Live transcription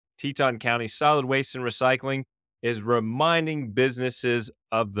Teton County Solid Waste and Recycling is reminding businesses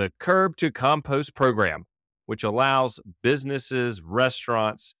of the Curb to Compost program, which allows businesses,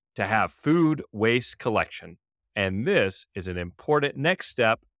 restaurants to have food waste collection. And this is an important next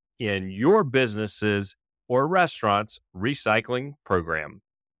step in your businesses or restaurants recycling program.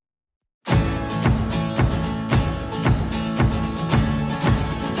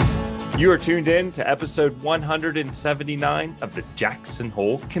 You are tuned in to episode 179 of the Jackson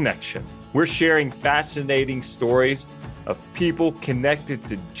Hole Connection. We're sharing fascinating stories of people connected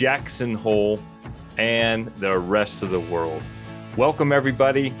to Jackson Hole and the rest of the world. Welcome,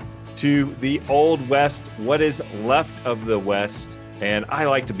 everybody, to the Old West, what is left of the West. And I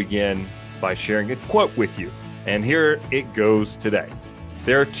like to begin by sharing a quote with you. And here it goes today.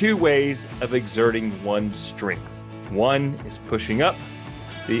 There are two ways of exerting one's strength. One is pushing up.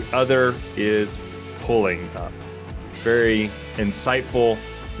 The other is pulling up. Very insightful.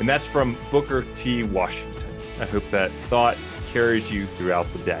 And that's from Booker T. Washington. I hope that thought carries you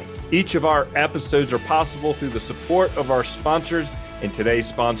throughout the day. Each of our episodes are possible through the support of our sponsors. And today's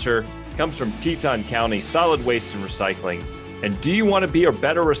sponsor comes from Teton County Solid Waste and Recycling. And do you want to be a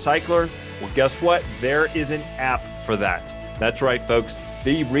better recycler? Well, guess what? There is an app for that. That's right, folks.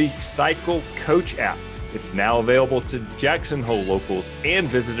 The Recycle Coach app. It's now available to Jackson Hole locals and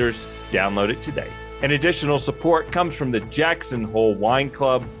visitors. Download it today. And additional support comes from the Jackson Hole Wine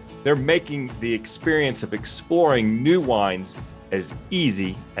Club. They're making the experience of exploring new wines as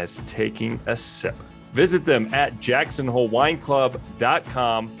easy as taking a sip. Visit them at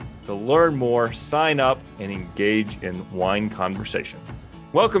jacksonholewineclub.com to learn more, sign up, and engage in wine conversation.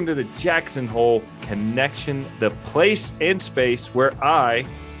 Welcome to the Jackson Hole Connection, the place and space where I,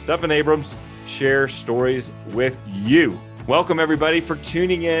 Stephen Abrams, share stories with you. Welcome, everybody, for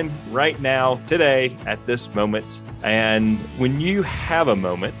tuning in right now, today, at this moment. And when you have a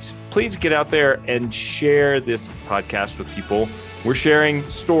moment, please get out there and share this podcast with people. We're sharing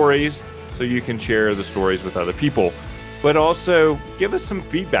stories so you can share the stories with other people, but also give us some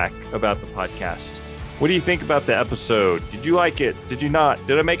feedback about the podcast. What do you think about the episode? Did you like it? Did you not?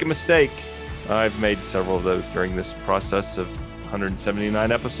 Did I make a mistake? I've made several of those during this process of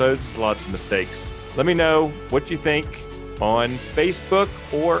 179 episodes, lots of mistakes. Let me know what you think on Facebook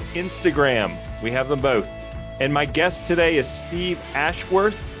or Instagram. We have them both. And my guest today is Steve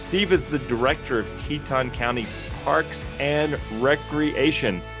Ashworth. Steve is the director of Teton County Parks and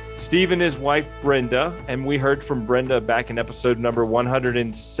Recreation. Steve and his wife, Brenda, and we heard from Brenda back in episode number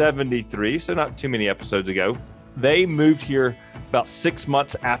 173, so not too many episodes ago. They moved here about 6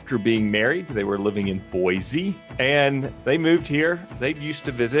 months after being married. They were living in Boise, and they moved here. They used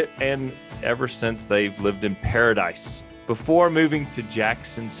to visit, and ever since they've lived in paradise. Before moving to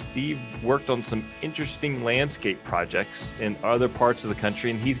Jackson, Steve worked on some interesting landscape projects in other parts of the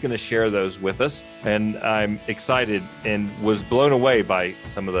country, and he's going to share those with us. And I'm excited and was blown away by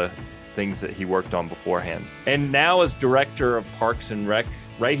some of the things that he worked on beforehand. And now as director of Parks and Rec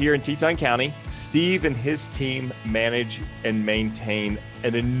right here in Teton County, Steve and his team manage and maintain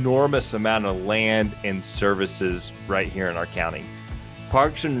an enormous amount of land and services right here in our county.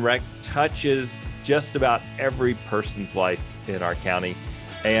 Parks and Rec touches just about every person's life in our county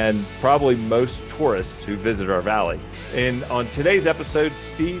and probably most tourists who visit our valley. And on today's episode,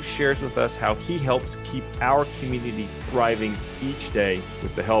 Steve shares with us how he helps keep our community thriving each day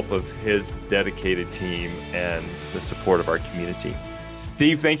with the help of his dedicated team and the support of our community.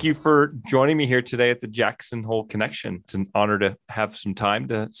 Steve, thank you for joining me here today at the Jackson Hole Connection. It's an honor to have some time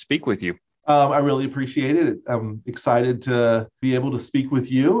to speak with you. I really appreciate it. I'm excited to be able to speak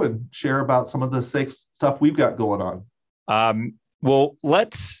with you and share about some of the safe stuff we've got going on. Well,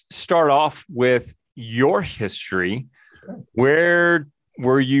 let's start off with your history. Sure. Where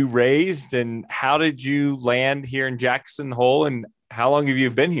were you raised and how did you land here in Jackson Hole and how long have you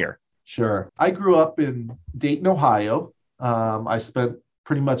been here? Sure. I grew up in Dayton, Ohio. I spent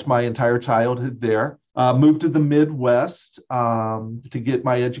pretty much my entire childhood there. Moved to the Midwest to get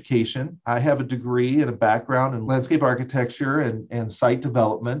my education. I have a degree and a background in landscape architecture and site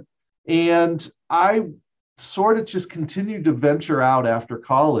development. And I sort of just continued to venture out after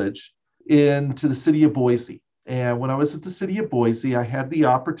college into the city of Boise. And when I was at the city of Boise, I had the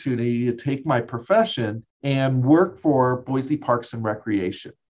opportunity to take my profession and work for Boise Parks and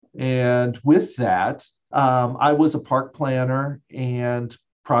Recreation. And with that, I was a park planner and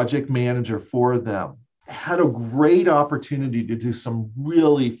project manager for them. Had a great opportunity to do some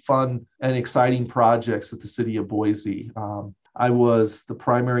really fun and exciting projects at the city of Boise. I was the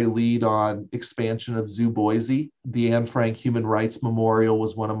primary lead on expansion of Zoo Boise. The Anne Frank Human Rights Memorial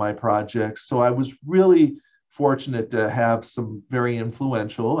was one of my projects. So I was really fortunate to have some very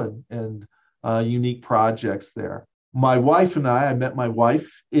influential and unique projects there. My wife and I met my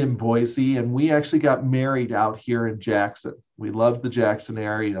wife in Boise, and we actually got married out here in Jackson. We loved the Jackson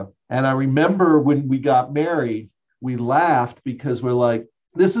area. And I remember when we got married, we laughed because we're like,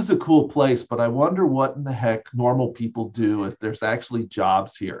 this is a cool place, but I wonder what in the heck normal people do if there's actually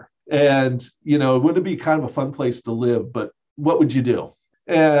jobs here. And, it would be kind of a fun place to live, but what would you do?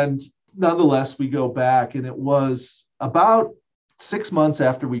 And nonetheless, we go back, and it was about 6 months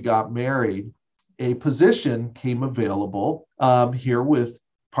after we got married, a position came available here with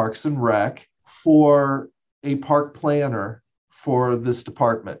Parks and Rec for a park planner for this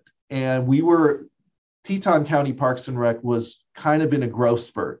department. And Teton County Parks and Rec was kind of in a growth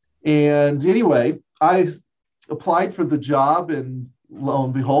spurt. And anyway, I applied for the job, and lo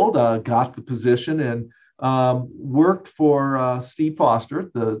and behold, got the position and worked for Steve Foster,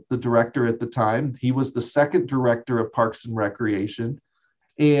 the director at the time. He was the second director of Parks and Recreation,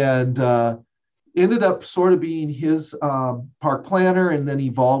 and ended up sort of being his park planner, and then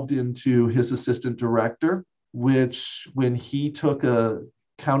evolved into his assistant director, which when he took a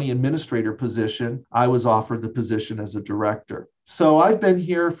county administrator position, I was offered the position as a director. So I've been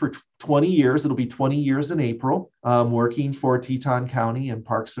here for 20 years. It'll be 20 years in April, working for Teton County and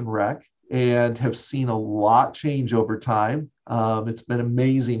Parks and Rec, and have seen a lot change over time. It's been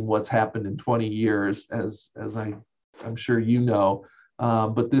amazing what's happened in 20 years, as I'm sure you know.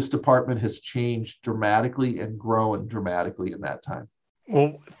 But this department has changed dramatically and grown dramatically in that time.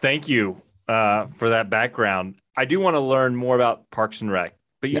 Well, thank you for that background. I do want to learn more about Parks and Rec,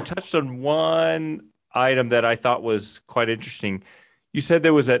 but you touched on one item that I thought was quite interesting. You said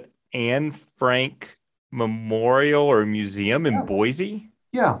there was an Anne Frank Memorial or Museum in Boise?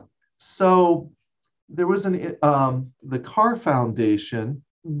 Yeah. So there was the Carr Foundation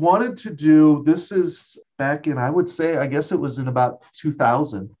wanted to do, this is back in, I would say, I guess it was in about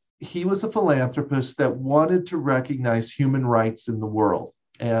 2000. He was a philanthropist that wanted to recognize human rights in the world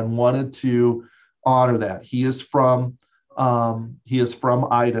and wanted to honor that. He is from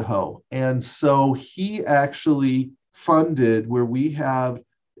Idaho. And so he actually funded where we have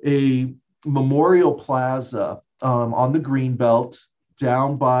a memorial plaza on the Greenbelt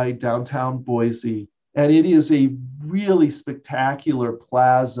down by downtown Boise. And it is a really spectacular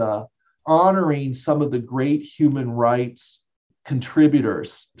plaza honoring some of the great human rights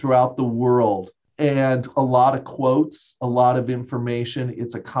contributors throughout the world. And a lot of quotes, a lot of information.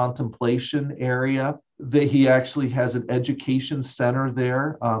 It's a contemplation area. He actually has an education center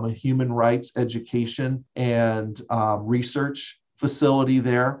there, a human rights education and research facility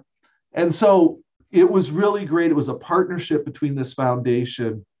there. And so it was really great. It was a partnership between this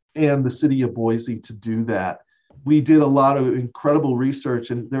foundation and the city of Boise to do that. We did a lot of incredible research,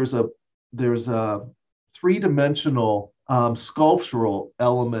 and there's a three-dimensional sculptural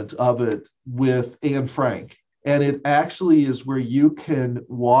element of it with Anne Frank. And it actually is where you can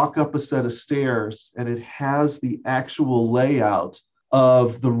walk up a set of stairs, and it has the actual layout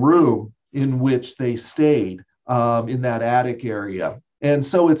of the room in which they stayed in that attic area. And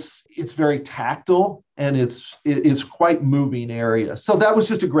so it's very tactile, and it's quite moving area. So that was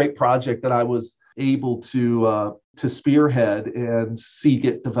just a great project that I was able to spearhead and see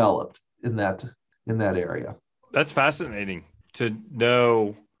get developed in that area. That's fascinating to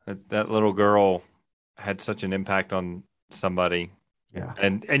know that little girl had such an impact on somebody. Yeah.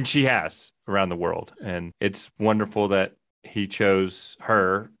 And she has around the world. And it's wonderful that he chose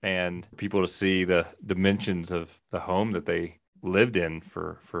her and people to see the dimensions of the home that they lived in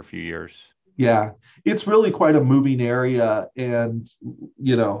for a few years. Yeah, it's really quite a moving area, and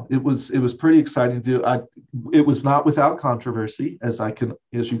it was pretty exciting to do. It was not without controversy, as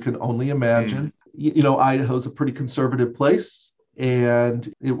you can only imagine. Idaho's a pretty conservative place,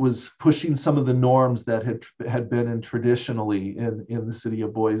 and it was pushing some of the norms that had been in traditionally in the city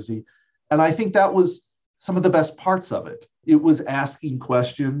of Boise, and I think that was some of the best parts of it. It was asking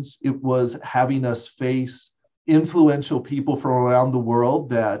questions. It was having us face influential people from around the world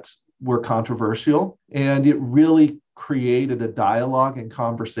that were controversial, and it really created a dialogue and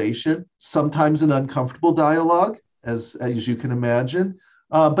conversation, sometimes an uncomfortable dialogue, as you can imagine,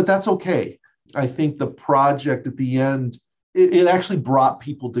 but that's okay. I think the project at the end, it actually brought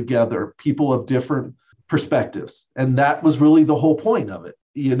people together, people of different perspectives, and that was really the whole point of it,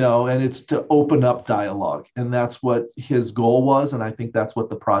 and it's to open up dialogue, and that's what his goal was, and I think that's what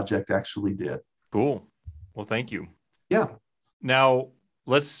the project actually did. Cool. Well, thank you. Yeah. Now,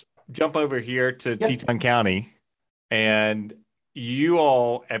 let's jump over here to Teton County. And you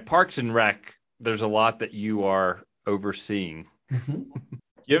all at Parks and Rec, there's a lot that you are overseeing. Mm-hmm.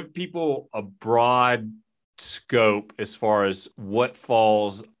 Give people a broad scope as far as what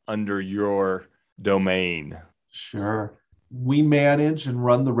falls under your domain? Sure. We manage and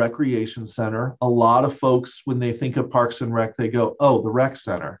run the recreation center. A lot of folks, when they think of Parks and Rec, they go, oh, the rec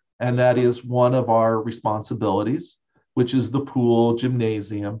center. And that is one of our responsibilities, which is the pool,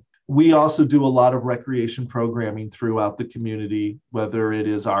 gymnasium. We also do a lot of recreation programming throughout the community, whether it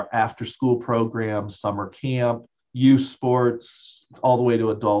is our after school program, summer camp, youth sports, all the way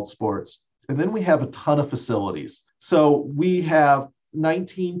to adult sports. And then we have a ton of facilities. So we have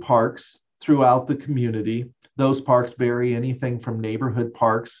 19 parks throughout the community. Those parks vary anything from neighborhood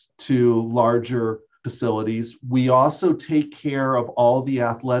parks to larger facilities. We also take care of all the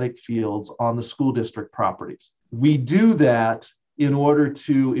athletic fields on the school district properties. We do that in order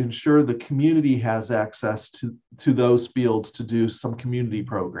to ensure the community has access to those fields to do some community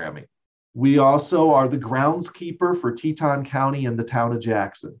programming. We also are the groundskeeper for Teton County and the town of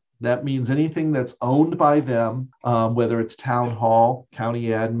Jackson. That means anything that's owned by them, whether it's town hall, county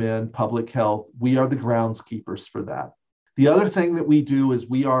admin, public health, we are the groundskeepers for that. The other thing that we do is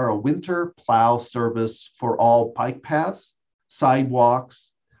we are a winter plow service for all bike paths,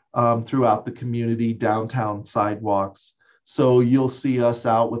 sidewalks throughout the community, downtown sidewalks. So you'll see us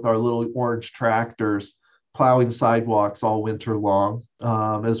out with our little orange tractors plowing sidewalks all winter long,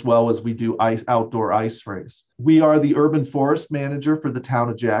 as well as we do outdoor ice rinks. We are the urban forest manager for the town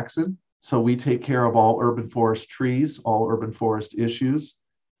of Jackson. So we take care of all urban forest trees, all urban forest issues.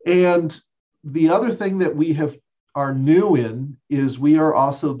 And the other thing that we are new in is we are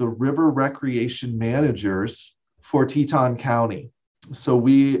also the river recreation managers for Teton County. So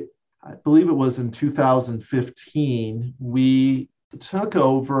I believe it was in 2015, we took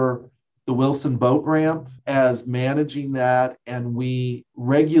over the Wilson boat ramp as managing that, and we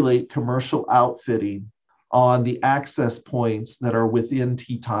regulate commercial outfitting on the access points that are within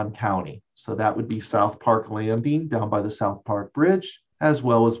Teton County. So that would be South Park Landing down by the South Park Bridge, as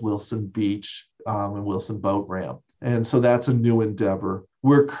well as Wilson Beach and Wilson boat ramp. And so that's a new endeavor.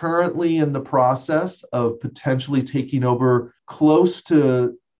 We're currently in the process of potentially taking over close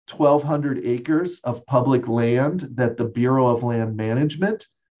to 1,200 acres of public land that the Bureau of Land Management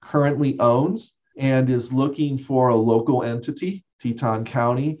currently owns and is looking for a local entity, Teton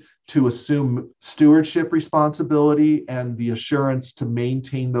County, to assume stewardship responsibility and the assurance to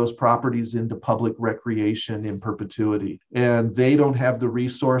maintain those properties into public recreation in perpetuity. And they don't have the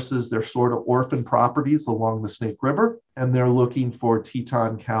resources. They're sort of orphan properties along the Snake River, and they're looking for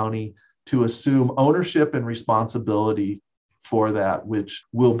Teton County to assume ownership and responsibility for that, which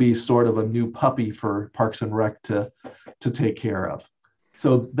will be sort of a new puppy for Parks and Rec to take care of.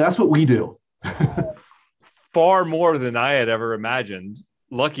 So that's what we do. Far more than I had ever imagined.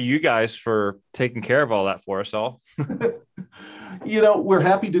 Lucky you guys for taking care of all that for us all. We're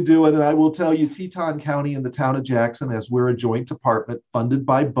happy to do it. And I will tell you, Teton County and the town of Jackson, as we're a joint department funded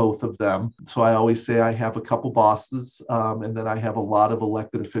by both of them. So I always say I have a couple bosses and then I have a lot of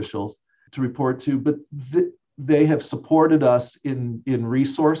elected officials to report to. But they have supported us in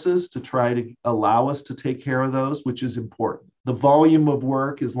resources to try to allow us to take care of those, which is important. The volume of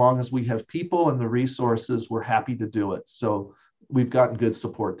work, as long as we have people and the resources, we're happy to do it. So we've gotten good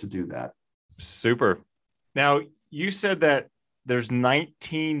support to do that. Super. Now, you said that there's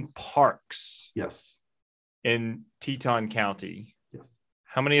 19 parks. Yes. In Teton County. Yes.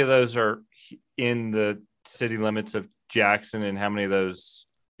 How many of those are in the city limits of Jackson, and how many of those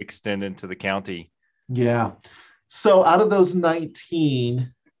extend into the county? Yeah. So out of those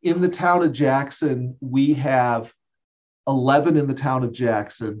 19, in the town of Jackson, we have 11 in the town of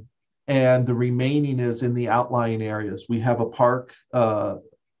Jackson, and the remaining is in the outlying areas. We have a park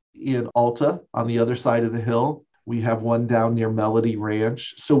in Alta on the other side of the hill. We have one down near Melody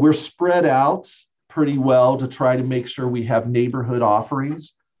Ranch. So we're spread out pretty well to try to make sure we have neighborhood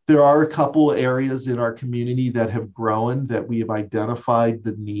offerings. There are a couple areas in our community that have grown that we have identified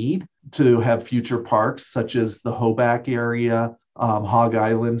the need to have future parks, such as the Hoback area, Hog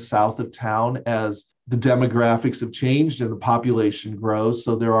Island, south of town, as the demographics have changed and the population grows.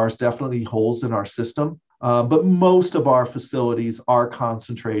 So there are definitely holes in our system. But most of our facilities are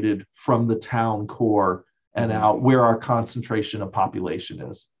concentrated from the town core and out where our concentration of population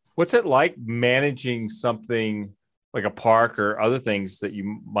is. What's it like managing something like a park or other things that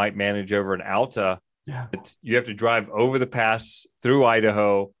you might manage over in Alta? Yeah. You have to drive over the pass through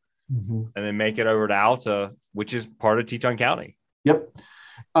Idaho and then make it over to Alta, which is part of Teton County. Yep.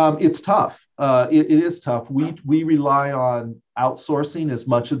 It's tough. It is tough. We rely on outsourcing as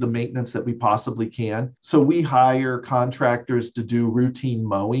much of the maintenance that we possibly can. So we hire contractors to do routine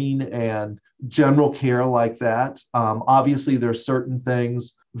mowing and general care like that. Obviously, there's certain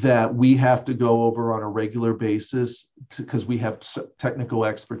things that we have to go over on a regular basis because we have technical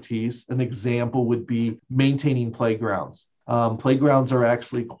expertise. An example would be maintaining playgrounds. Playgrounds are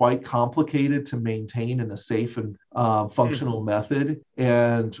actually quite complicated to maintain in a safe and functional method.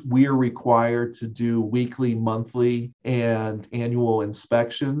 And we are required to do weekly, monthly, and annual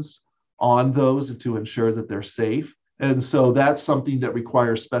inspections on those to ensure that they're safe. And so that's something that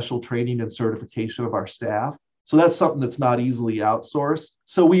requires special training and certification of our staff. So that's something that's not easily outsourced.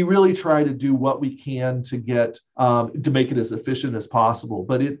 So we really try to do what we can to get to make it as efficient as possible.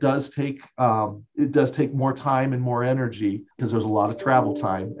 But it does take more time and more energy because there's a lot of travel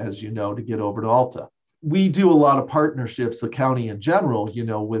time, as you know, to get over to Alta. We do a lot of partnerships, the county in general,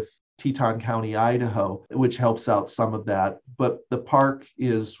 with Teton County, Idaho, which helps out some of that. But the park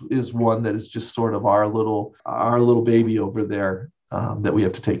is one that is just sort of our little baby over there that we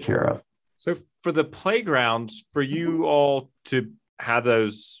have to take care of. So for the playgrounds, for you all to have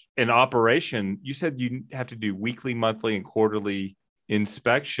those in operation, you said you have to do weekly, monthly, and quarterly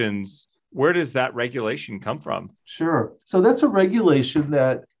inspections. Where does that regulation come from? Sure. So that's a regulation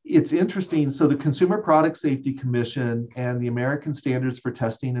that it's interesting. So the Consumer Product Safety Commission and the American Standards for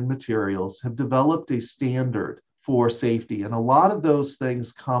Testing and Materials have developed a standard for safety. And a lot of those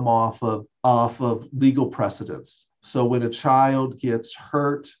things come off of legal precedents. So when a child gets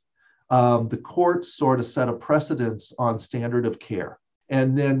hurt, the courts sort of set a precedence on standard of care.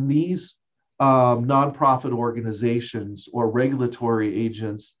 And then these nonprofit organizations or regulatory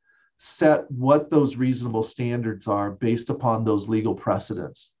agents set what those reasonable standards are based upon those legal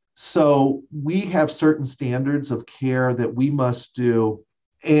precedents. So we have certain standards of care that we must do,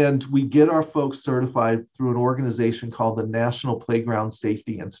 and we get our folks certified through an organization called the National Playground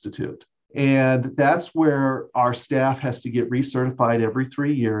Safety Institute. And that's where our staff has to get recertified every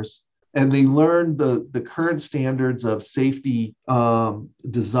 3 years. And they learn the current standards of safety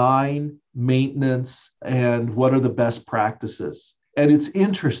design, maintenance, and what are the best practices. And it's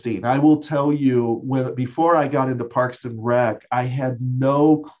interesting. I will tell you, before I got into Parks and Rec, I had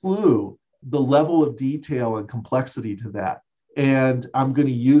no clue the level of detail and complexity to that. And I'm going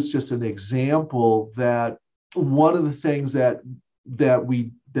to use just an example that one of the things that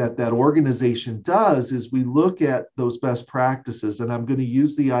organization does is we look at those best practices. And I'm going to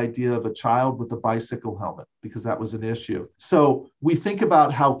use the idea of a child with a bicycle helmet because that was an issue. So we think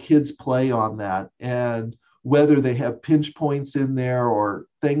about how kids play on that and whether they have pinch points in there or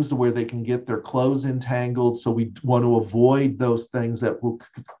things to where they can get their clothes entangled. So we want to avoid those things that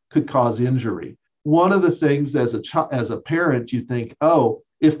could cause injury. One of the things as a parent, you think, oh,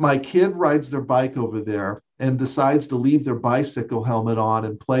 if my kid rides their bike over there and decides to leave their bicycle helmet on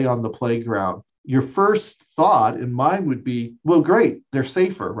and play on the playground, your first thought in mind would be, well, great, they're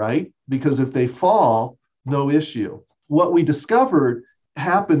safer, right? Because if they fall, no issue. What we discovered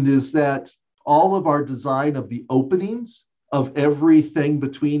happened is that all of our design of the openings of everything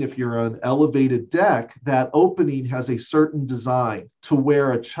between, if you're on an elevated deck, that opening has a certain design to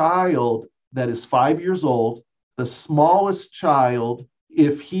where a child that is 5 years old, the smallest child,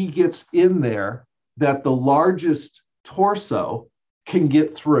 if he gets in there, that the largest torso can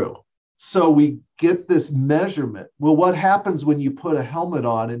get through. So we get this measurement. Well, what happens when you put a helmet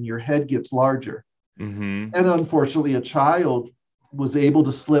on and your head gets larger? Mm-hmm. And unfortunately, a child was able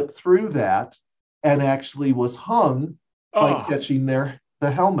to slip through that and actually was hung by catching the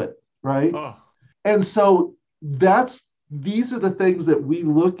helmet, right? And so these are the things that we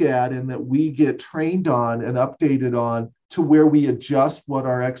look at and that we get trained on and updated on to where we adjust what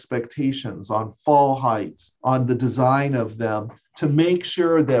our expectations on fall heights, on the design of them, to make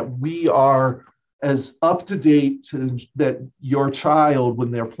sure that we are as up to date that your child,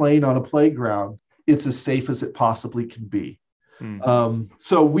 when they're playing on a playground, it's as safe as it possibly can be.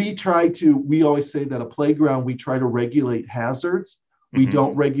 So we always say that a playground, we try to regulate hazards. We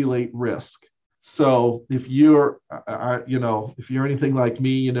don't regulate risk. So if you're anything like me,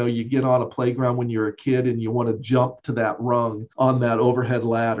 you get on a playground when you're a kid and you want to jump to that rung on that overhead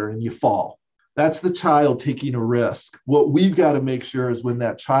ladder and you fall. That's the child taking a risk. What we've got to make sure is when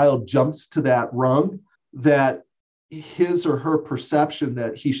that child jumps to that rung, that his or her perception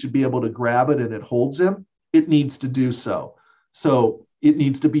that he should be able to grab it and it holds him, it needs to do so. So it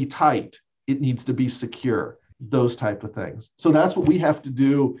needs to be tight. It needs to be secure, those type of things. So that's what we have to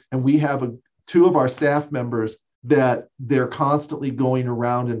do. And we have two of our staff members that they're constantly going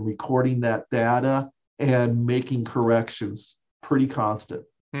around and recording that data and making corrections pretty constant.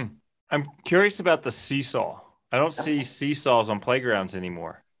 Hmm. I'm curious about the seesaw. I don't see seesaws on playgrounds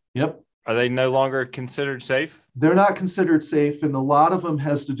anymore. Yep. Are they no longer considered safe? They're not considered safe, and a lot of them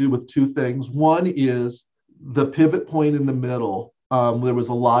has to do with two things. One is the pivot point in the middle. There was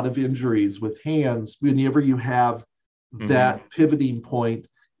a lot of injuries with hands whenever you have that pivoting point.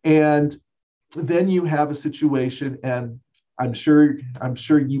 And then you have a situation, and I'm sure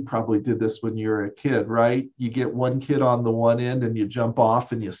you probably did this when you were a kid, right? You get one kid on the one end and you jump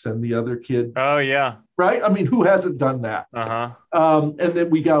off and you send the other kid, Oh, yeah. right? I mean, who hasn't done that? Uh-huh. And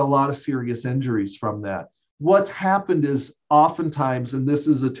then we got a lot of serious injuries from that. What's happened is oftentimes, and this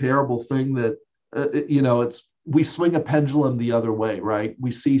is a terrible thing that it's we swing a pendulum the other way, right?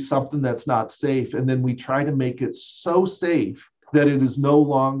 We see something that's not safe, and then we try to make it so safe that it is no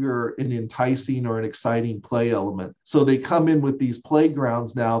longer an enticing or an exciting play element. So they come in with these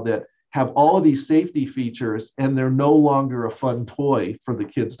playgrounds now that have all of these safety features, and they're no longer a fun toy for the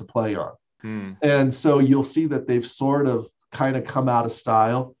kids to play on. And so you'll see that they've sort of kind of come out of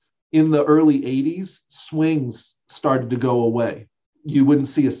style. In the early 80s, swings started to go away. You wouldn't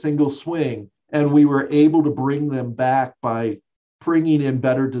see a single swing. And we were able to bring them back by bringing in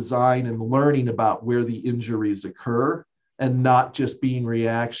better design and learning about where the injuries occur, and not just being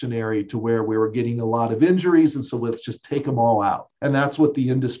reactionary to where we were getting a lot of injuries. And so let's just take them all out. And that's what the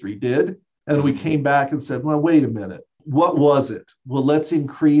industry did. And we came back and said, well, wait a minute. What was it? Well, let's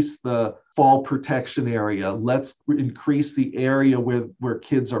increase the fall protection area. Let's increase the area where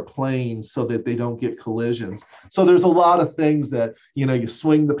kids are playing so that they don't get collisions. So there's a lot of things that, you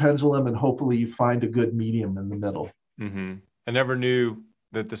swing the pendulum and hopefully you find a good medium in the middle. I never knew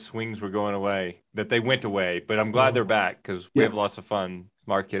that the swings were going away, that they went away, but I'm glad they're back because we have lots of fun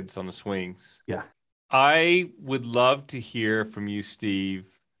from our kids on the swings. Yeah. I would love to hear from you, Steve,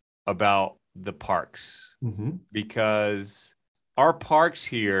 about the parks, because our parks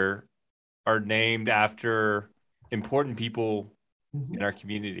here are named after important people in our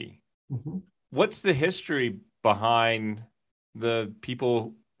community. What's the history behind the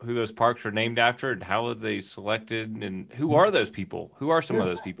people who those parks are named after, and how are they selected, and who are those people? Who are some of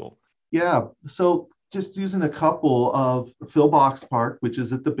those people? Yeah. So just using a couple of Phil Box Park, which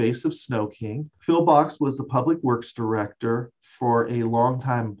is at the base of Snow King. Phil Box was the public works director for a long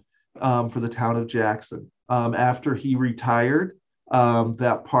time for the town of Jackson. After he retired,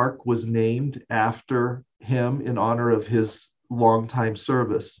 that park was named after him in honor of his longtime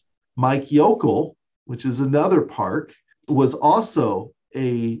service. Mike Yokel, which is another park, was also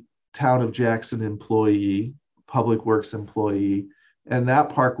a town of Jackson employee, public works employee, and that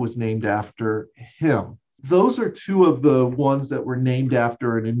park was named after him. Those are two of the ones that were named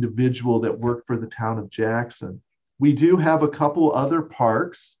after an individual that worked for the town of Jackson. We do have a couple other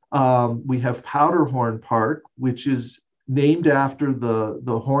parks. We have Powderhorn Park, which is named after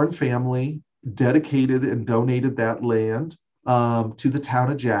the Horn family, dedicated and donated that land to the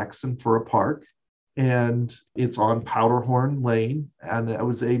town of Jackson for a park. And it's on Powderhorn Lane, and it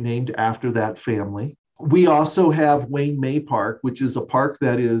was named after that family. We also have Wayne May Park, which is a park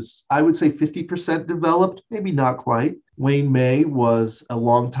that is, I would say, 50% developed, maybe not quite. Wayne May was a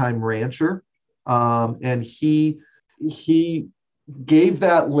longtime rancher, and he gave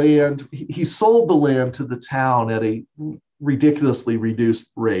that land, he sold the land to the town at a ridiculously reduced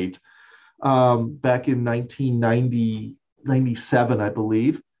rate back in 1997, I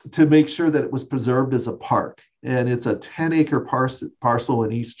believe, to make sure that it was preserved as a park. And it's a 10-acre parcel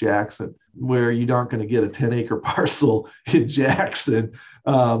in East Jackson, where you're not going to get a 10-acre parcel in Jackson.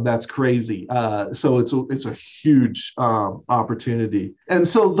 That's crazy. So it's a huge opportunity. And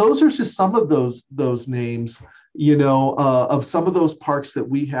so those are just some of those names, of some of those parks that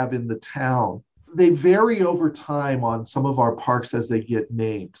we have in the town. They vary over time on some of our parks as they get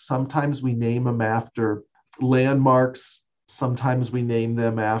named. Sometimes we name them after landmarks. Sometimes we name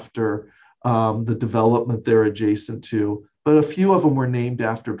them after the development they're adjacent to, but a few of them were named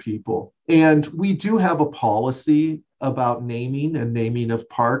after people. And we do have a policy about naming of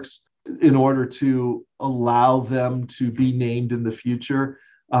parks in order to allow them to be named in the future.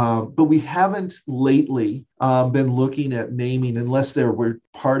 But we haven't lately been looking at naming unless they were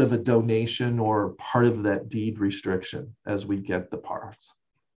part of a donation or part of that deed restriction as we get the parks.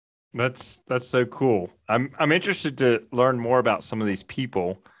 That's so cool. I'm interested to learn more about some of these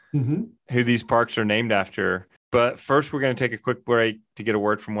people who these parks are named after. But first, we're going to take a quick break to get a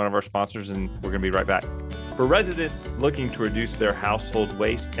word from one of our sponsors, and we're going to be right back. For residents looking to reduce their household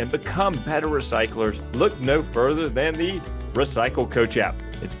waste and become better recyclers, look no further than the Recycle Coach app.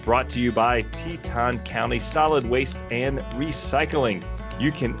 It's brought to you by Teton County Solid Waste and Recycling.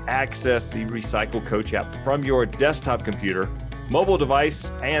 You can access the Recycle Coach app from your desktop computer mobile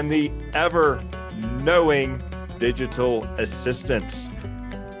device, and the ever-knowing digital assistants.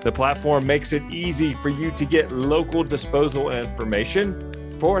 The platform makes it easy for you to get local disposal information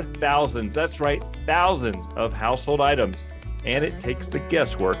for thousands, that's right, thousands of household items, and it takes the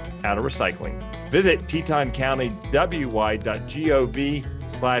guesswork out of recycling. Visit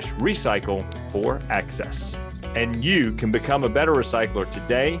TetonCounty.gov/recycle for access. And you can become a better recycler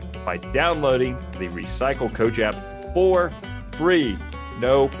today by downloading the Recycle Coach app for free.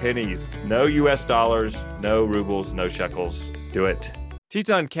 No pennies, no US dollars, no rubles, no shekels. Do it.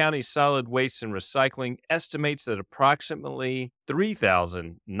 Teton County Solid Waste and Recycling estimates that approximately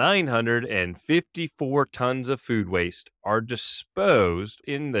 3,954 tons of food waste are disposed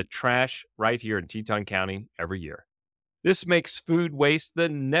in the trash right here in Teton County every year. This makes food waste the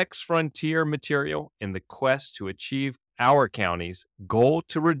next frontier material in the quest to achieve our county's goal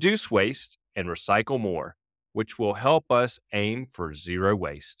to reduce waste and recycle more, which will help us aim for zero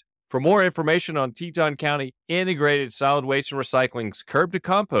waste. For more information on Teton County Integrated Solid Waste and Recycling's Curb to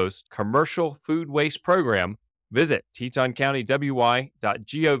Compost commercial food waste program, visit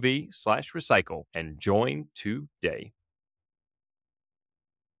TetonCountyWY.gov/recycle and join today.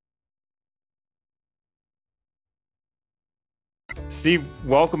 Steve,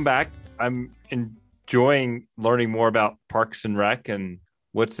 welcome back. I'm enjoying learning more about Parks and Rec and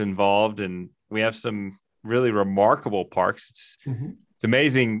what's involved, and we have some really remarkable parks. It's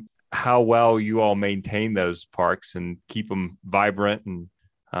amazing how well you all maintain those parks and keep them vibrant and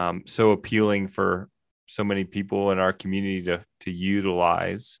so appealing for so many people in our community to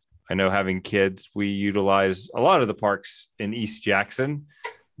utilize. I know having kids, we utilize a lot of the parks in East Jackson.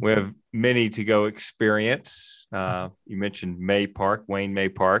 We have many to go experience. You mentioned Wayne May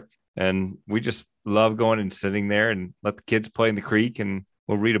Park, and we just love going and sitting there and let the kids play in the creek, and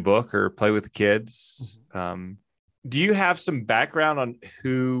we'll read a book or play with the kids. Do you have some background on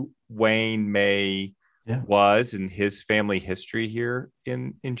who Wayne May was and his family history here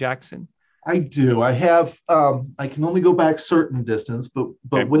in Jackson? I do. I have. I can only go back certain distance, but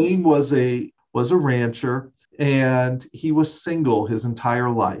okay. Wayne was a rancher, and he was single his entire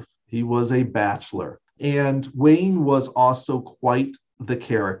life. He was a bachelor, and Wayne was also quite the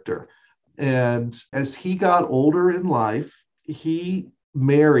character. And as he got older in life, he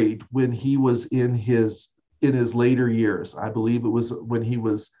married when he was in his later years. I believe it was when he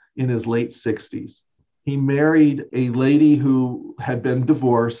was in his late 60s. He married a lady who had been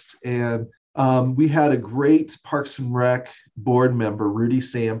divorced, and we had a great Parks and Rec board member, Rudy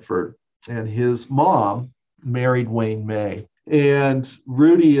Sanford, and his mom married Wayne May. And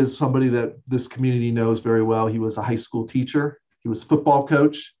Rudy is somebody that this community knows very well. He was a high school teacher. He was a football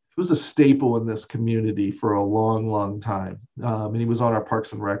coach. He was a staple in this community for a long, long time. And he was on our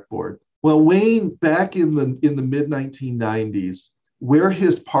Parks and Rec board. Well, Wayne, back in the mid 1990s, where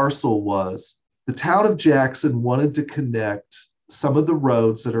his parcel was, the town of Jackson wanted to connect some of the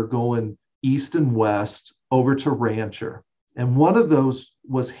roads that are going east and west over to Rancher. And one of those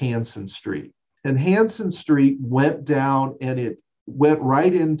was Hanson Street. And Hanson Street went down, and it went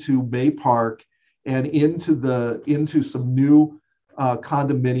right into May Park and into some new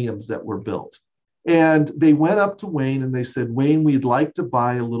condominiums that were built. And they went up to Wayne and they said, Wayne, we'd like to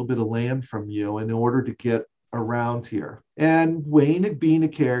buy a little bit of land from you in order to get around here. And Wayne, being a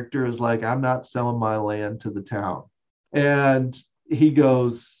character, is like, I'm not selling my land to the town. And he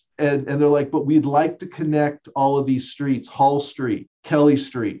goes, and they're like, but we'd like to connect all of these streets, Hall Street, Kelly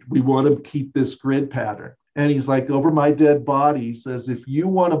Street. We want to keep this grid pattern. And he's like, over my dead body, he says, if you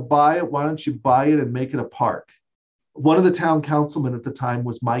want to buy it, why don't you buy it and make it a park? One of the town councilmen at the time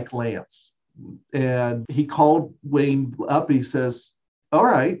was Mike Lance. And he called Wayne up. He says, all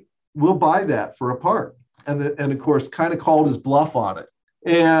right, we'll buy that for a park. And of course, kind of called his bluff on it.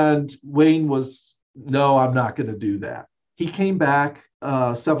 And Wayne was, no, I'm not going to do that. He came back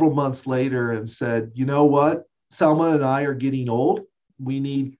several months later and said, you know what? Selma and I are getting old. We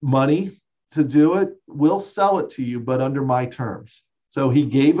need money to do it. We'll sell it to you, but under my terms. So he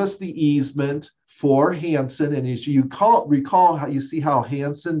gave us the easement for Hanson. And as you recall how you see how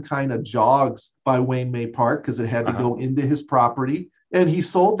Hanson kind of jogs by Wayne May Park because it had to go into his property. And he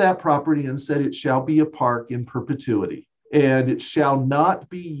sold that property and said, it shall be a park in perpetuity. And it shall not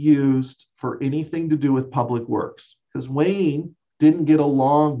be used for anything to do with public works. Because Wayne didn't get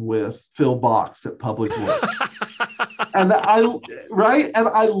along with Phil Box at Public Works. And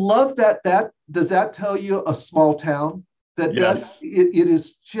I love that. Does that tell you a small town? Yes. It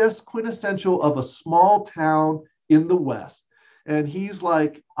is just quintessential of a small town in the West. And he's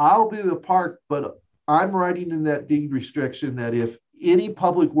like, I'll be the park, but I'm writing in that deed restriction that if any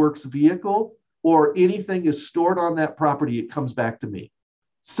public works vehicle or anything is stored on that property, it comes back to me.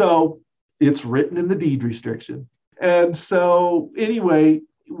 So it's written in the deed restriction. And so anyway,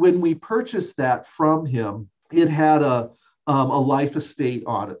 when we purchased that from him, it had a life estate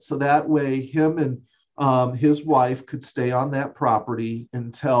on it. So that way him and his wife could stay on that property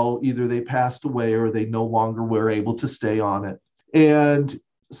until either they passed away or they no longer were able to stay on it. And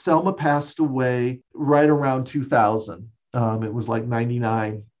Selma passed away right around 2000. It was like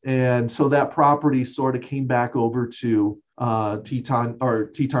 99. And so that property sort of came back over to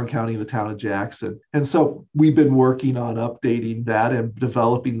Teton County, the town of Jackson. And so we've been working on updating that and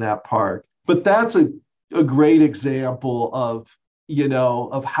developing that park. But that's a great example of,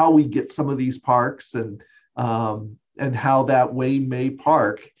 of how we get some of these parks and how that Wayne May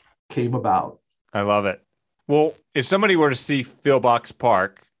Park came about. I love it. Well, if somebody were to see Philbox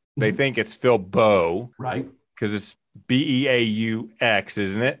Park, they think it's Philbo. Right. Because it's Beaux,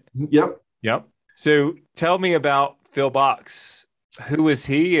 isn't it? Yep. Yep. So tell me about Philbox. Who is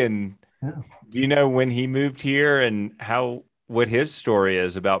he, and do you know when he moved here and what his story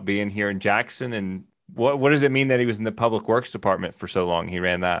is about being here in Jackson, and what does it mean that he was in the Public Works Department for so long? He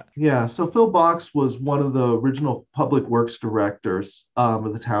ran that. Yeah. So Phil Box was one of the original Public Works directors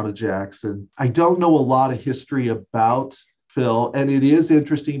of the town of Jackson. I don't know a lot of history about Phil, and it is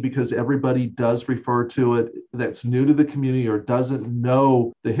interesting because everybody does refer to it that's new to the community or doesn't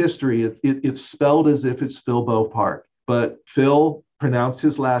know the history. It's spelled as if it's Philbo Park, but Phil pronounced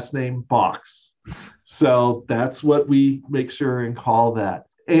his last name Box. So that's what we make sure and call that.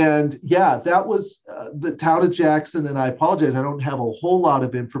 And yeah, that was the town of Jackson. And I apologize, I don't have a whole lot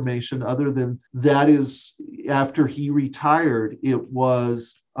of information other than that is after he retired, it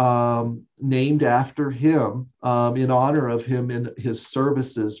was named after him in honor of him in his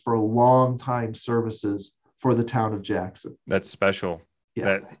services for a long time services for the town of Jackson. That's special.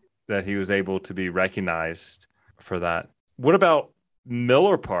 Yeah. That he was able to be recognized for that. What about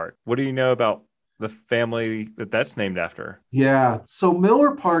Miller Park? What do you know about the family that's named after? Yeah. So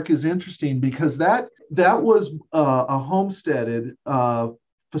Miller Park is interesting because that was a homesteaded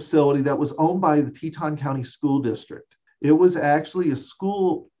facility that was owned by the Teton County School District. It was actually a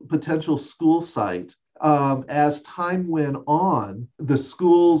potential school site. As time went on, the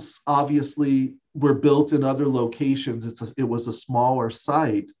schools obviously were built in other locations. It was a smaller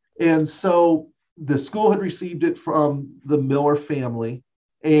site. And so the school had received it from the Miller family,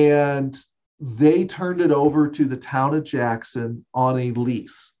 and they turned it over to the town of Jackson on a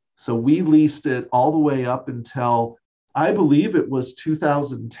lease. So we leased it all the way up until, I believe it was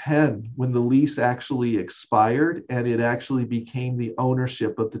 2010 when the lease actually expired and it actually became the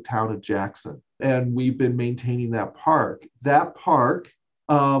ownership of the town of Jackson. And we've been maintaining that park. That park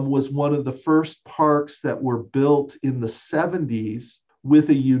was one of the first parks that were built in the 70s with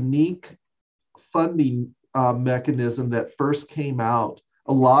a unique funding mechanism that first came out.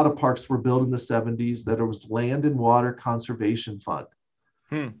 A lot of parks were built in the 70s that it was Land and Water Conservation Fund.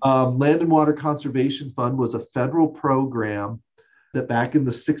 Land and Water Conservation Fund was a federal program that back in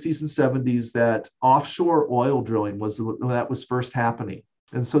the 60s and 70s that offshore oil drilling was first happening.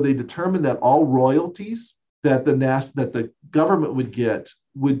 And so they determined that all royalties that the government would get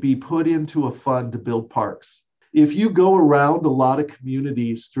would be put into a fund to build parks. If you go around a lot of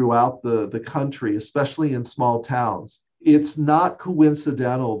communities throughout the country, especially in small towns, it's not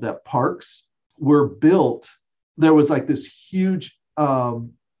coincidental that parks were built. There was like this huge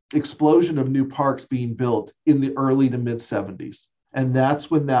explosion of new parks being built in the early to mid 70s. And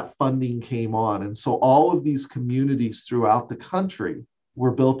that's when that funding came on. And so all of these communities throughout the country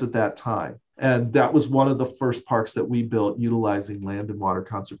were built at that time. And that was one of the first parks that we built utilizing land and water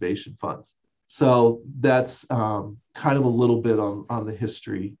conservation funds. So that's kind of a little bit on the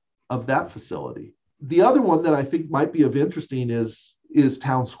history of that facility. The other one that I think might be of interesting is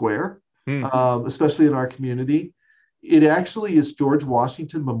Town Square, especially in our community. It actually is George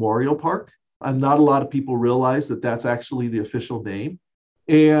Washington Memorial Park. And not a lot of people realize that that's actually the official name.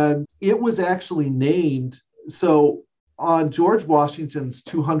 And it was actually named, so on George Washington's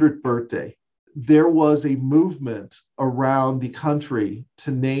 200th birthday, there was a movement around the country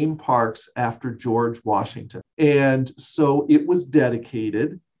to name parks after George Washington. And so it was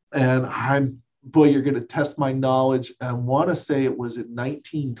dedicated, and you're going to test my knowledge. I want to say it was in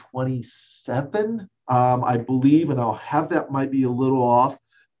 1927, I believe, and I'll have that might be a little off,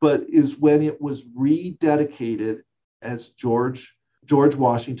 but is when it was rededicated as George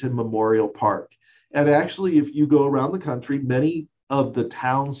Washington Memorial Park. And actually, if you go around the country, many of the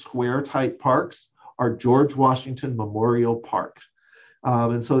town square type parks are George Washington Memorial Park.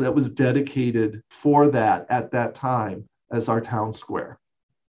 And so that was dedicated for that at that time as our town square.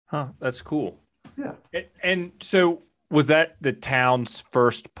 Huh, that's cool. Yeah. And so was that the town's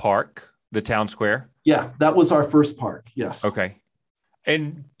first park, the town square? Yeah, that was our first park. Yes. Okay.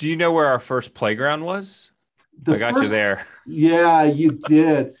 And do you know where our first playground was? The I got you first, there. yeah, you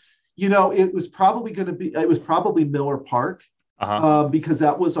did. It was probably Miller Park, Uh-huh. because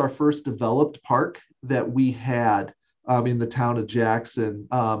that was our first developed park that we had in the town of Jackson.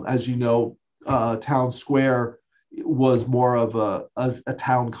 As you know, Town Square was more of a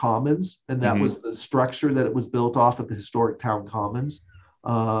town commons, and that Hmm. was the structure that it was built off of the historic town commons.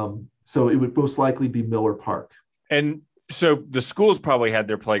 So it would most likely be Miller Park. And so the schools probably had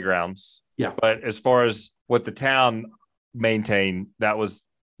their playgrounds, Yeah, but as far as what the town maintained, that was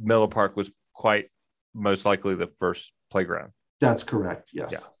Miller Park was quite most likely the first playground. that's correct. Yeah.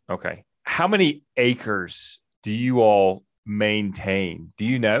 Yes. Okay. How many acres do you all maintain? Do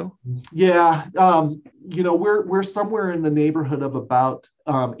you know? Yeah, we're somewhere in the neighborhood of about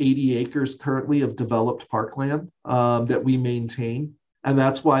 80 acres currently of developed parkland that we maintain. And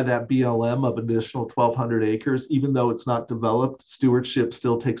that's why that BLM of additional 1,200 acres, even though it's not developed, stewardship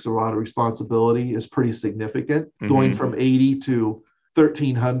still takes a lot of responsibility, is pretty significant. Going Mm-hmm. from 80 to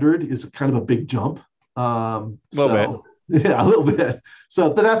 1,300 is kind of a big jump. A little bit. Yeah, a little bit.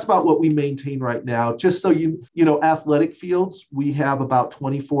 So, but that's about what we maintain right now. Just so athletic fields, we have about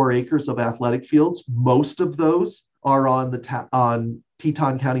 24 acres of athletic fields. Most of those are on on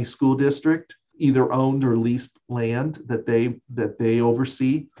Teton County School District, either owned or leased land that they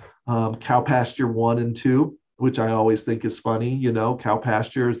oversee. Cow pasture 1 and 2, which I always think is funny. Cow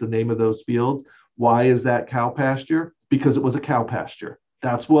pasture is the name of those fields. Why is that cow pasture? Because it was a cow pasture.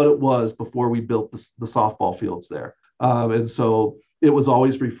 That's what it was before we built the softball fields there. And so it was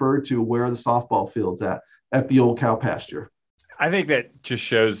always referred to, where are the softball fields at the old cow pasture. I think that just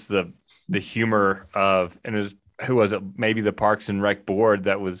shows the humor of, and it was, who was it? Maybe the Parks and Rec board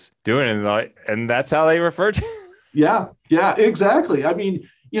that was doing it, and that's how they referred to it. Yeah, exactly. I mean,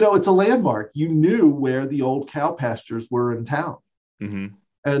 it's a landmark. You knew where the old cow pastures were in town, Mm-hmm.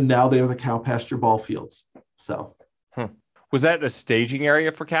 and now they're the cow pasture ball fields. So, Was that a staging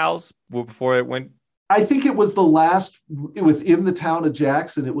area for cows before it went? I think it was the last within the town of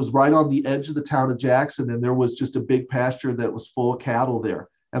Jackson. It was right on the edge of the town of Jackson, and there was just a big pasture that was full of cattle there.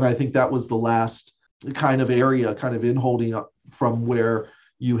 And I think that was the last kind of area, kind of inholding up from where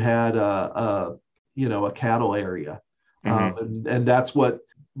you had a cattle area. Mm-hmm. And that's what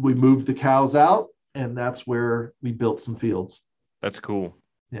we moved the cows out, and that's where we built some fields. That's cool.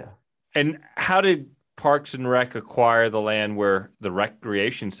 Yeah. And how did Parks and Rec acquire the land where the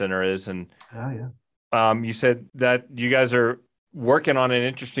recreation center is? And Yeah. you said that you guys are working on an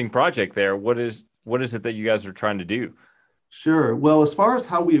interesting project there. What is it that you guys are trying to do? Sure. Well, as far as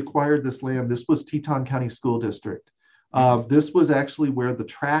how we acquired this land, this was Teton County School District. This was actually where the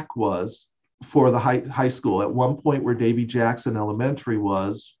track was for the high school. At one point, where Davy Jackson Elementary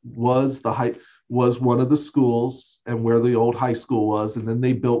was one of the schools, and where the old high school was. And then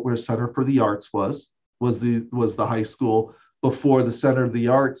they built where Center for the Arts was the high school, before the Center of the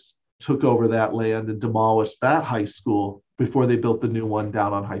Arts took over that land and demolished that high school before they built the new one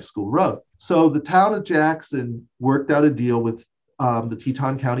down on High School Road. So the town of Jackson worked out a deal with the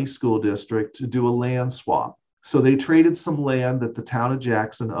Teton County School District to do a land swap. So they traded some land that the town of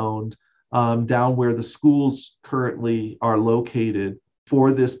Jackson owned down where the schools currently are located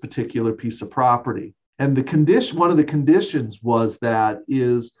for this particular piece of property. And one of the conditions was that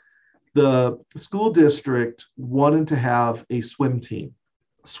is the school district wanted to have a swim team.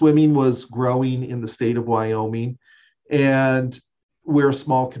 Swimming was growing in the state of Wyoming, and we're a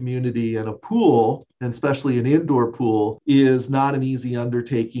small community, and a pool, and especially an indoor pool, is not an easy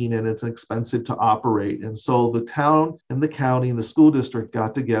undertaking, and it's expensive to operate. And so the town and the county and the school district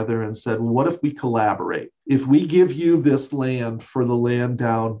got together and said, well, what if we collaborate? If we give you this land for the land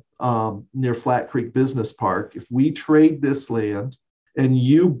down near Flat Creek Business Park, if we trade this land and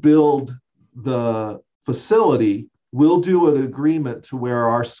you build the facility, we'll do an agreement to where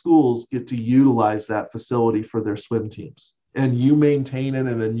our schools get to utilize that facility for their swim teams. And you maintain it,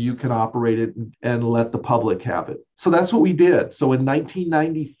 and then you can operate it and let the public have it. So that's what we did. So in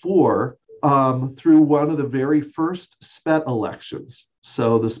 1994, through one of the very first SPET elections,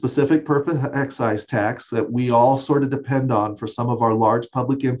 so the specific purpose excise tax that we all sort of depend on for some of our large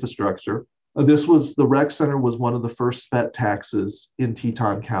public infrastructure, the rec center was one of the first SPET taxes in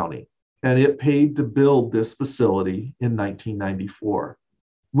Teton County. And it paid to build this facility in 1994.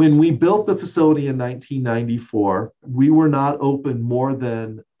 When we built the facility in 1994, we were not open more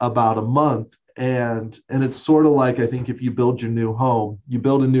than about a month. And it's sort of like, I think, if you build your new home, you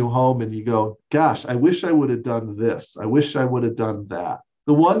build a new home and you go, gosh, I wish I would have done this. I wish I would have done that.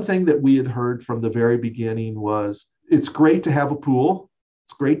 The one thing that we had heard from the very beginning was, it's great to have a pool.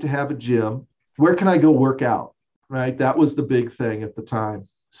 It's great to have a gym. Where can I go work out? Right? That was the big thing at the time.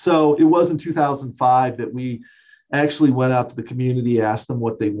 So it was in 2005 that we actually went out to the community, asked them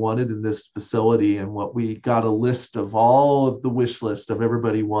what they wanted in this facility, and what we got a list of all of the wish list of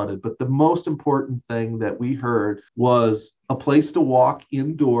everybody wanted. But the most important thing that we heard was a place to walk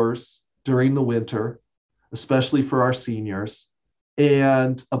indoors during the winter, especially for our seniors,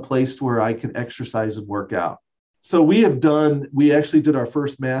 and a place where I can exercise and work out. So we actually did our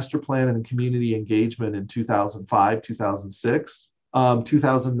first master plan and community engagement in 2005, 2006.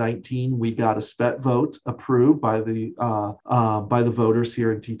 2019, we got a SPET vote approved by the voters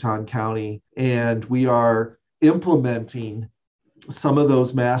here in Teton County, and we are implementing some of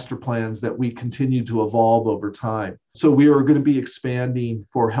those master plans that we continue to evolve over time. So we are going to be expanding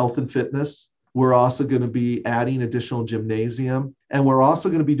for health and fitness. We're also going to be adding additional gymnasium, and we're also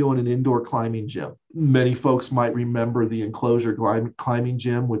going to be doing an indoor climbing gym. Many folks might remember the enclosure climbing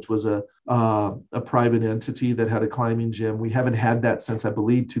gym, which was a private entity that had a climbing gym. We haven't had that since, I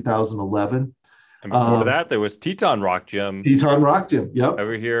believe, 2011. And before that, there was Teton Rock Gym. Teton Rock Gym, yep.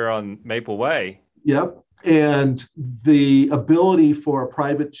 Over here on Maple Way. Yep. And the ability for a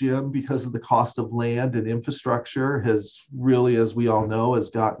private gym, because of the cost of land and infrastructure, has really, as we all know, has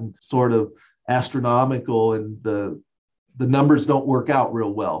gotten sort of astronomical, and the numbers don't work out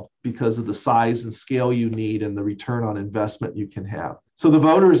real well because of the size and scale you need and the return on investment you can have. So the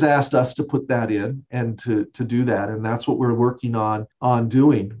voters asked us to put that in and to do that, and that's what we're working on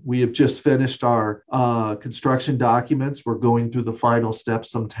doing. We have just finished our construction documents. We're going through the final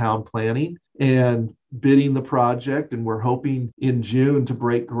steps on town planning and bidding the project, and we're hoping in June to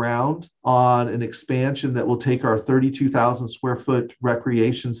break ground on an expansion that will take our 32,000 square foot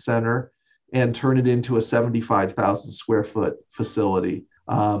recreation center and turn it into a 75,000 square foot facility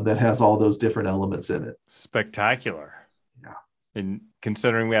that has all those different elements in it. Spectacular. Yeah. And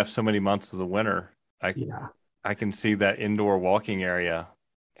considering we have so many months of the winter, I can see that indoor walking area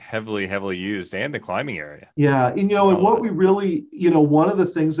heavily used, and the climbing area. Yeah. And, and what we really, one of the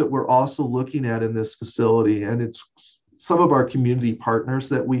things that we're also looking at in this facility, and it's some of our community partners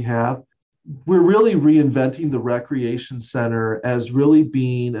that we have, we're really reinventing the recreation center as really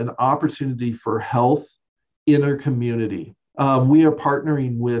being an opportunity for health in our community. We are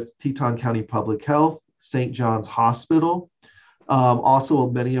partnering with Teton County Public Health, St. John's Hospital,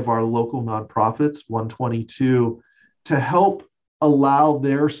 also many of our local nonprofits, 122, to help allow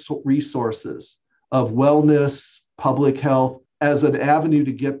their resources of wellness, public health, as an avenue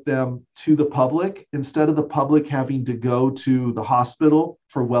to get them to the public, instead of the public having to go to the hospital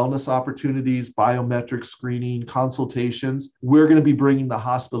for wellness opportunities, biometric screening, consultations. We're going to be bringing the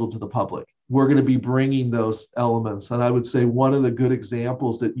hospital to the public. We're going to be bringing those elements. And I would say one of the good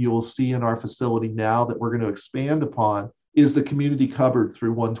examples that you will see in our facility now that we're going to expand upon is the community cupboard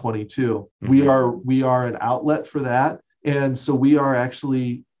through 122. Mm-hmm. We are an outlet for that. And so we are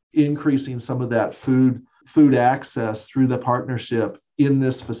actually increasing some of that food access through the partnership in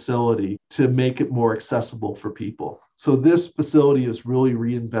this facility to make it more accessible for people. So this facility is really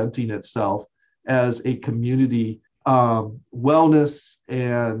reinventing itself as a community wellness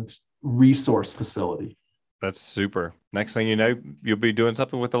and resource facility. That's super. Next thing you know, you'll be doing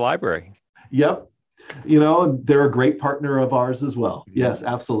something with the library. Yep. And they're a great partner of ours as well. Yes,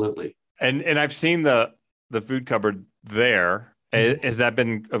 absolutely. And I've seen the food cupboard there. Has that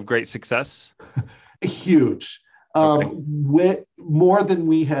been of great success? Huge. More than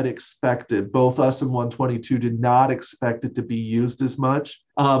we had expected. Both us and 122 did not expect it to be used as much.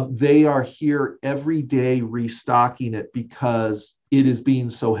 They are here every day restocking it because it is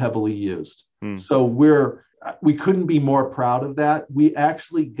being so heavily used. So we couldn't be more proud of that. We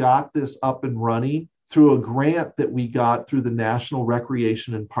actually got this up and running through a grant that we got through the National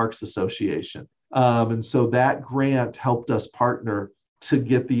Recreation and Parks Association. And so that grant helped us partner to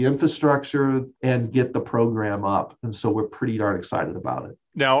get the infrastructure and get the program up. And so we're pretty darn excited about it.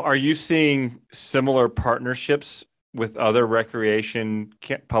 Now, are you seeing similar partnerships with other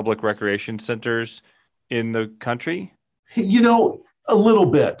public recreation centers in the country? A little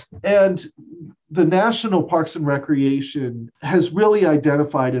bit. And the National Parks and Recreation has really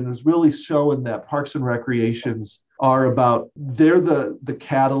identified and is really showing that Parks and Recreations they're the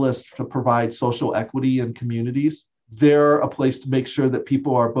catalyst to provide social equity in communities. They're a place to make sure that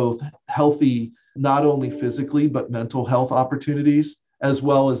people are both healthy, not only physically, but mental health opportunities, as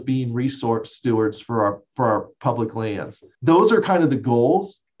well as being resource stewards for our public lands. Those are kind of the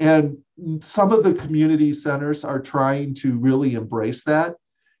goals. And some of the community centers are trying to really embrace that.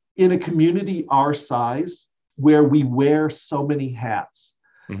 In a community our size, where we wear so many hats,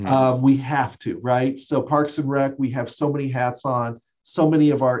 We have to, right? So Parks and Rec, we have so many hats on. So many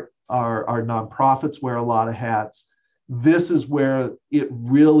of our nonprofits wear a lot of hats. This is where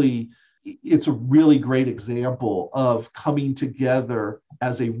it's a really great example of coming together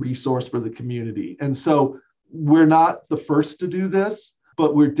as a resource for the community. And so we're not the first to do this,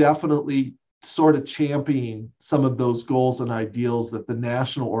 but we're definitely sort of championing some of those goals and ideals that the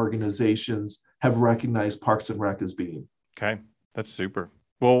national organizations have recognized Parks and Rec as being. Okay, that's super.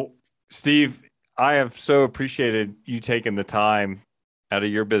 Well, Steve, I have so appreciated you taking the time out of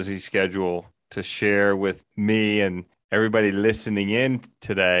your busy schedule to share with me and everybody listening in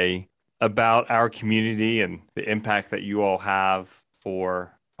today about our community and the impact that you all have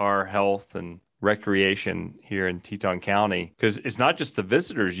for our health and recreation here in Teton County. Because it's not just the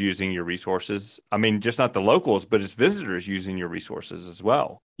visitors using your resources. I mean, just not the locals, but it's visitors using your resources as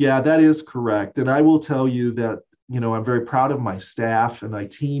well. Yeah, that is correct. And I will tell you that, I'm very proud of my staff and my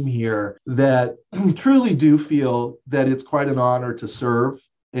team here that truly do feel that it's quite an honor to serve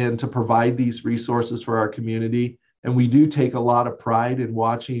and to provide these resources for our community. And we do take a lot of pride in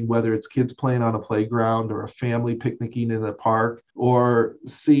watching whether it's kids playing on a playground or a family picnicking in a park or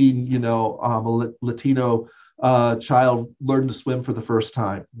seeing, a Latino child learn to swim for the first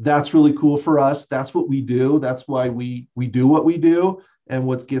time. That's really cool for us. That's what we do. That's why we do what we do. And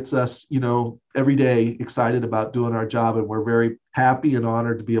what gets us, every day excited about doing our job. And we're very happy and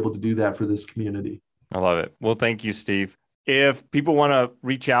honored to be able to do that for this community. I love it. Well, thank you, Steve. If people want to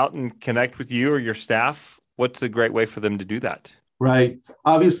reach out and connect with you or your staff, what's a great way for them to do that? Right.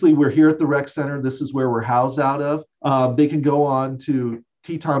 Obviously, we're here at the rec center. This is where we're housed out of. They can go on to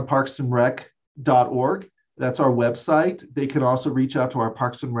tetonparksandrec.org. That's our website. They can also reach out to our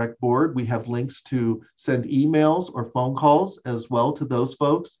Parks and Rec board. We have links to send emails or phone calls as well to those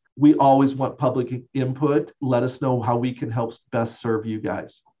folks. We always want public input. Let us know how we can help best serve you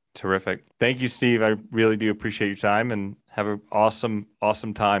guys. Terrific. Thank you, Steve. I really do appreciate your time and have an awesome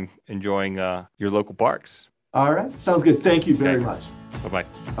time enjoying your local parks. All right. Sounds good. Thank you very much. Bye-bye.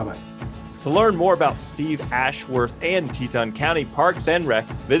 Bye-bye. To learn more about Steve Ashworth and Teton County Parks and Rec,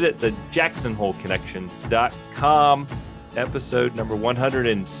 visit the JacksonHoleConnection.com, episode number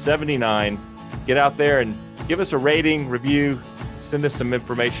 179. Get out there and give us a rating, review, send us some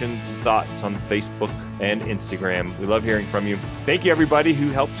information, some thoughts on Facebook and Instagram. We love hearing from you. Thank you, everybody who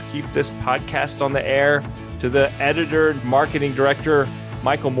helps keep this podcast on the air. To the editor, marketing director,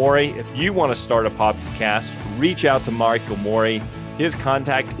 Michael Morey. If you want to start a podcast, reach out to Michael Morey. His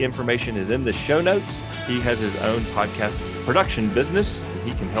contact information is in the show notes. He has his own podcast production business, and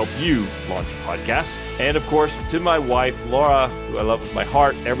he can help you launch a podcast. And of course, to my wife, Laura, who I love with my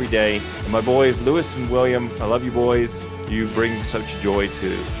heart every day, and my boys, Lewis and William. I love you boys. You bring such joy to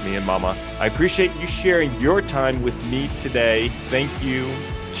me and Mama. I appreciate you sharing your time with me today. Thank you.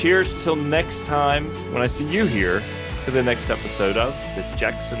 Cheers till next time when I see you here for the next episode of the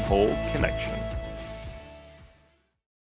Jackson Hole Connection.